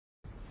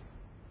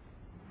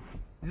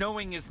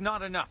Knowing is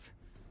not enough.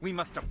 We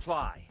must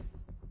apply.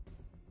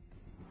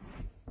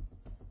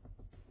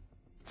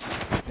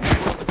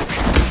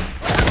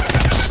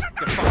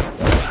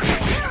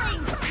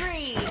 Killing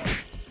spree!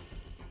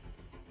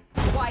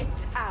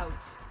 Wiped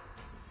out.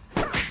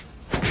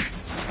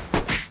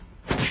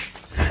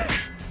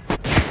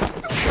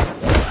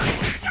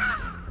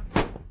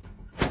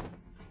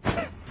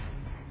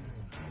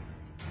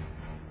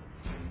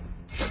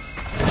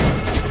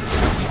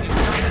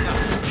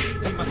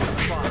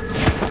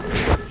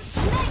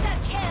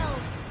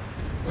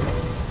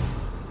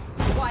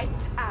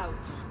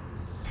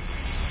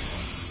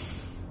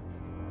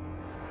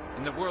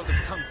 In the world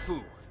of Kung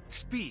Fu,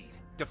 speed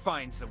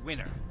defines the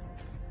winner.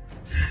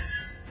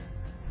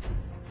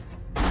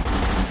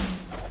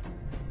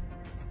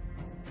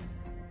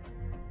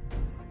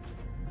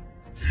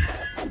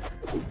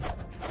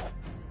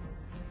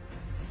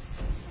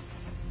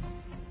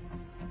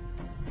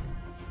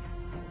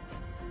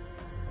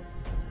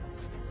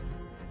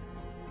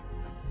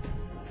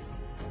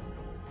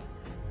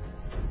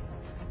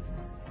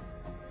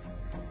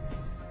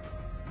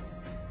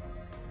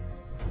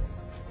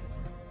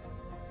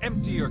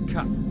 Empty your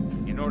cup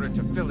in order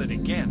to fill it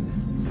again.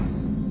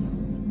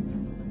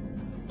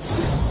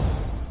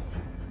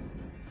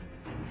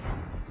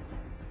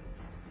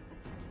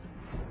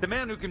 The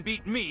man who can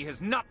beat me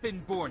has not been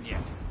born yet.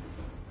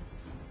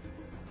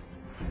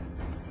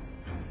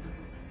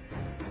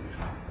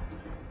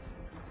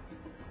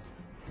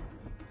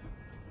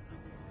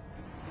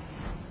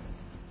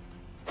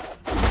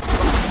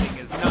 Boxing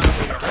is not a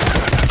way to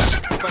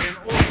hurt, but an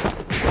order.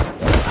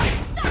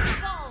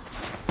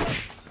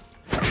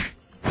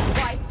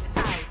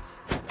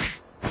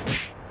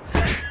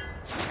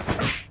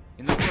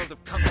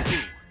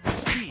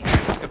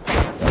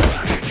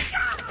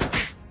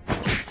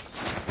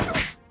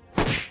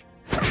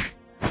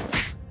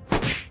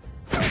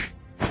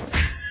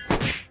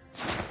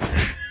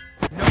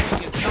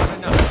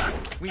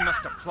 We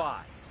must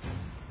apply.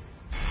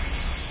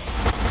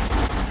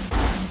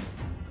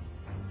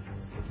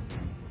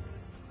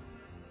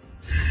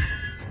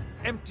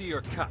 Empty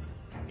your cup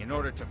in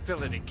order to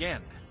fill it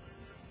again.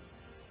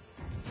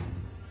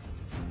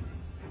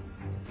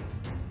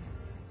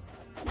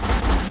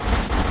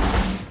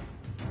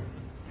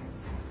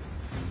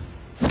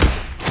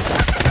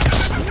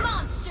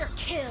 Monster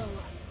kill!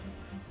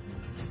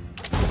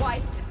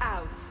 Wiped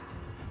out.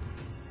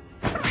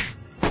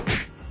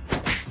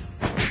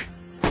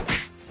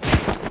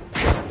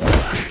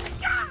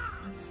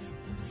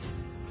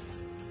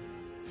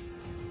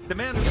 The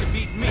man who can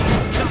beat me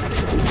is nothing.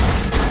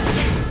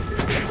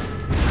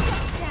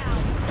 Shut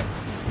down.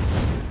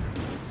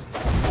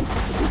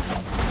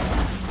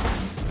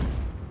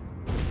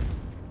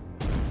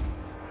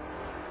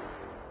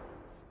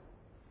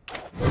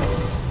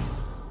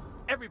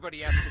 Everybody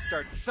has to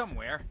start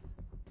somewhere.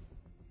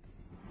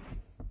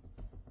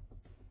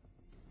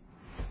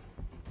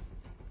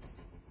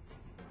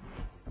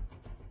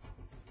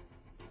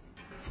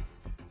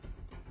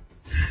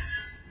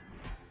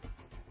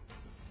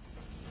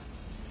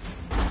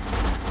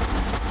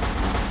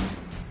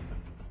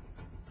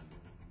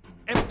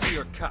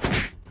 Your cup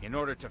in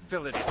order to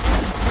fill it again.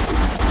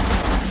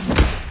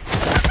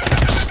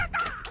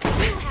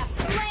 You have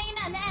slain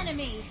an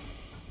enemy.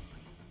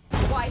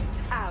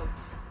 Wiped out.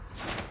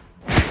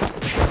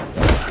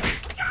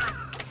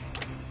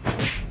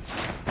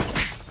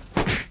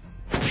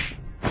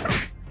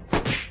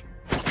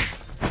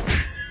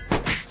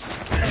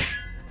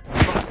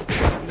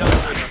 Boxing is no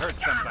way to hurt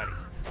somebody,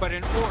 but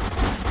in order.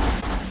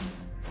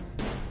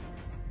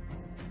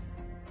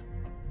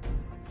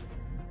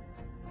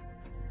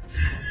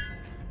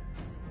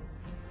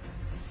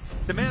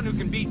 The man who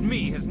can beat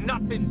me has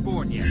not been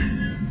born yet.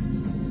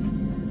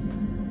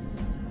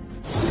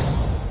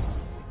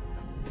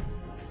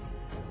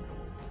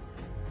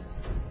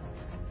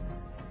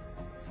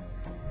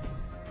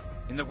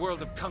 In the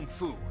world of Kung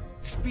Fu,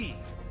 speed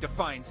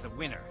defines the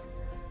winner.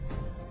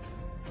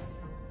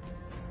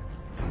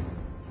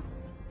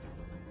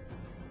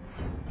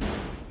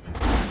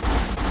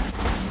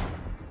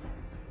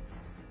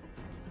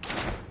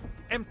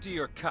 Empty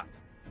your cup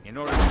in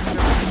order to fill it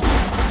again.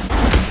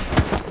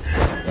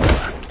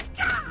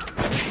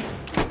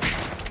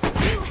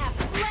 You have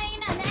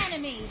slain an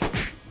enemy.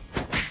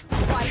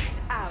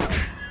 Wiped out.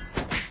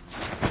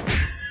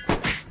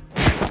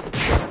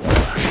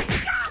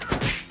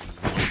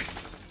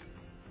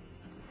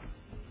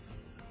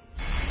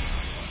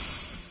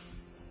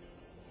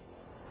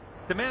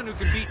 The man who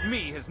can beat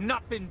me has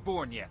not been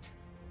born yet.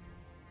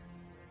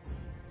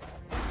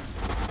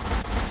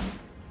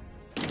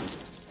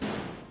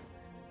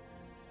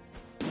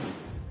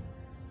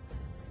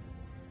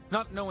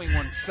 Not knowing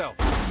oneself,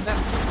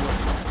 that's the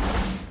worst.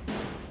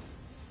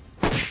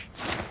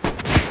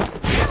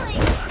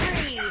 Killing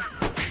spree.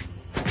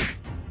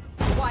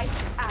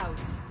 Wiped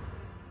out.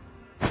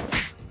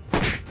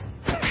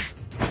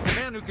 The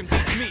man who can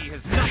beat me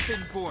has not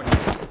been born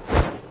yet.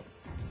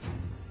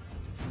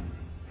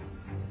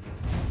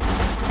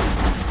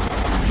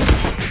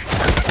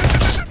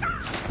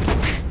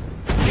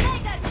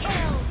 Mega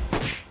kill.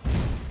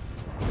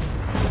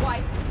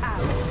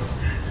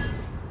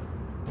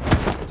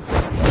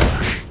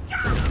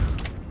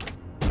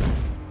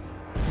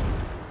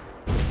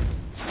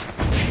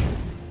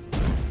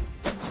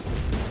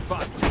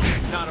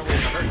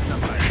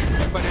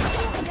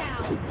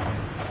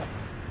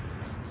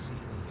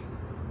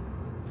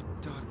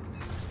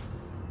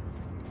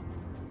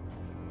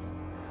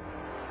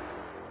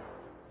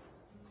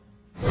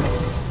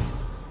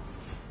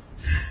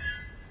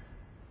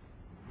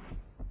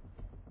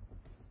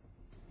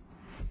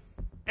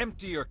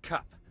 Empty your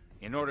cup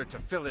in order to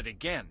fill it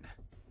again.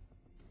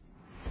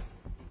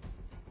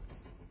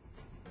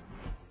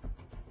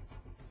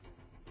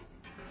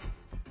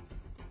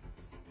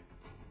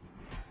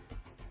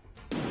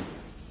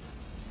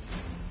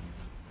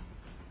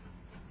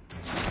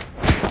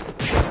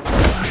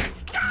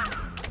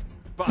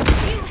 Boxing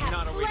is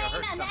not a way to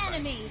hurt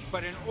somebody,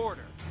 but in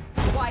order.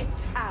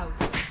 Wiped out.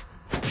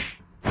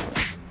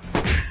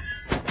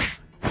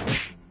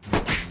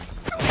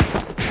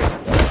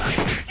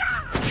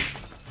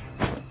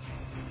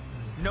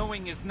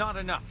 Knowing is not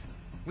enough.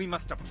 We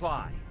must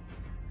apply.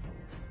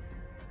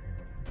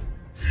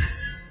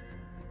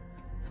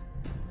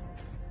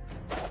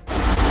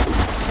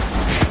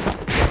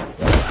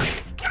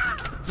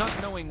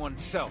 Not knowing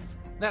oneself.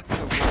 That's the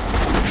word.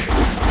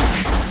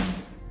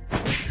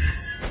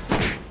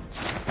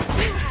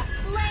 You have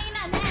slain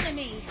an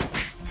enemy.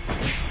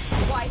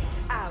 Wiped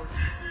out.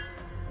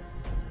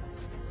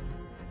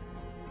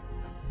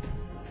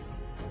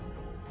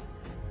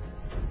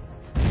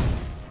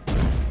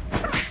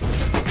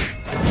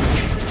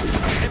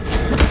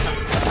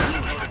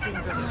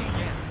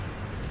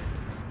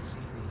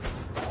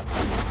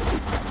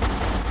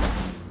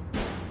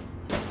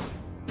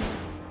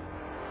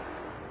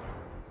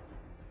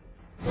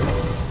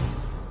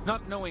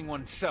 Not knowing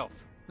oneself.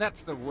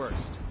 That's the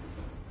worst.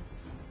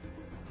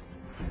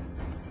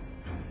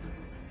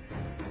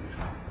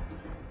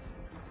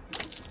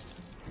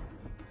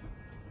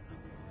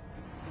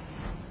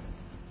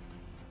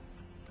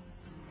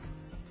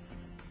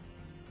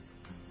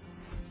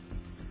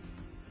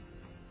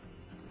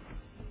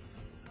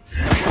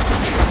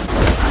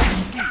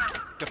 Speed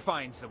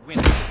defines the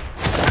winner. You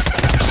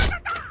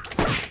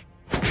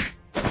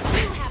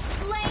have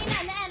slain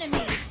an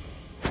enemy.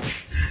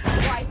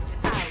 Wiped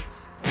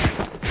out.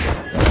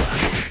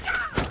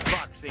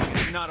 Boxing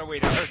is not a way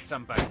to hurt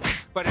somebody,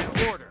 but in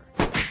order. In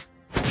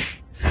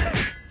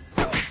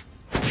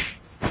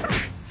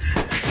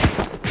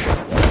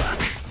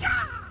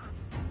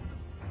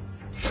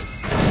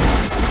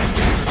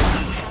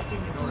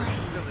order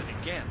to fill it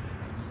again.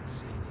 I cannot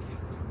see anything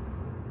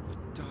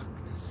but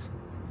darkness.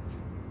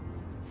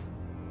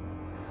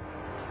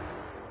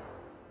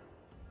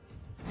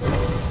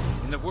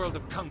 In the world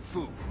of Kung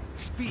Fu,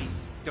 speed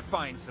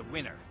defines the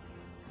winner.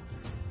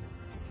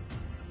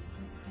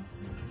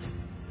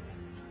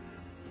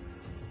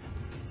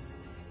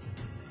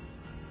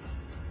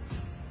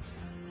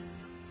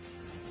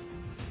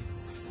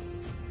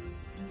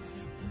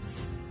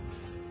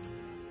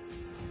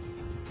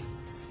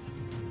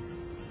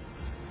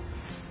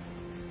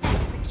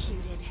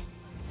 Executed.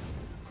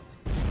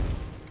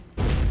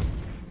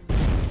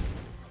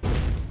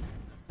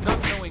 Not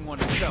knowing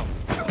oneself.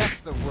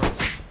 That's the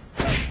worst.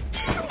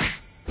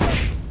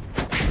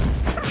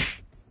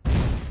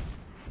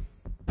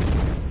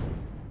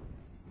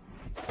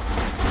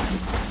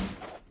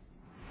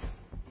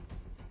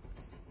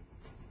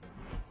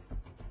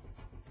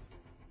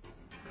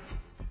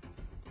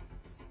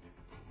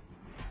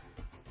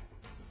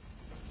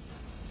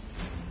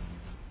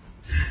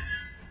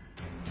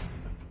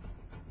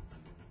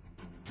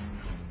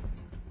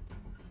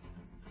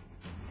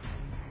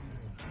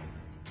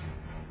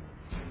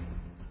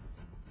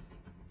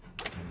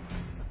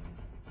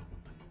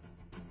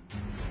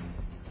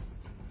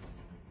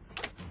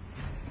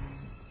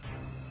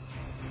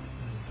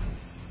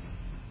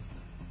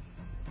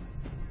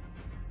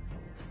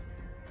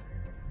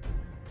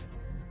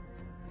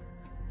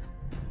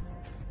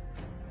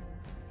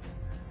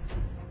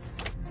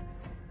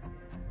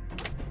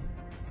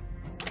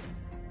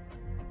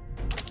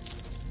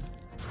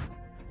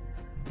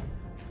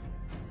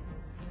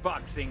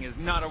 Boxing is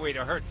not a way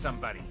to hurt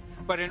somebody,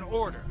 but in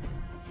order.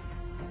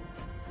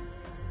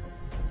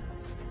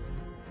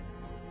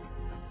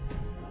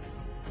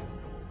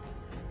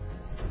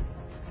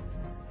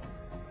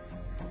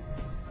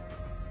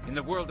 In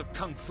the world of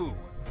Kung Fu,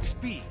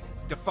 speed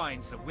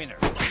defines the winner.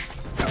 You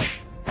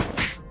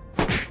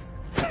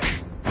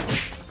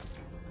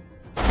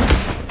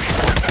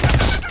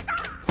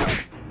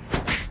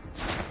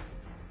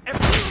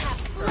have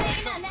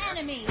slain an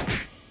enemy.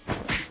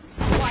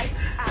 Wiped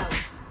out.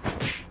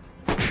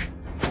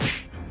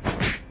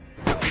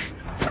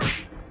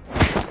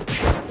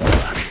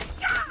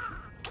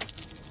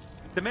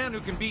 The man who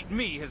can beat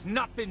me has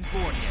not been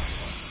born yet.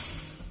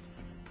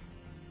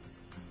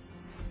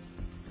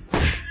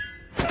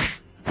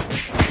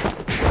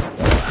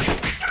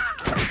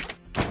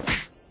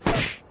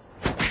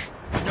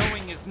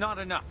 Knowing is not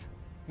enough.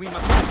 We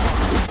must... You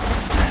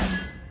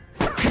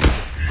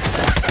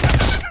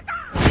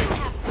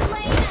have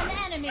slain an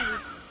enemy.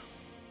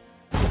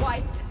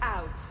 Wiped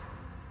out.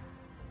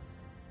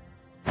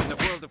 In the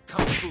world of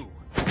Kung Fu,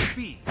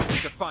 speed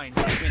defines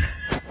the winner.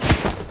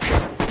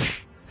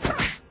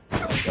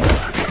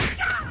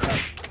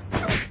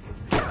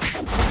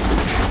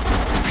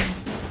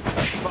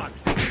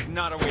 Boxing is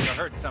not a way to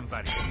hurt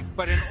somebody,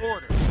 but in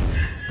order.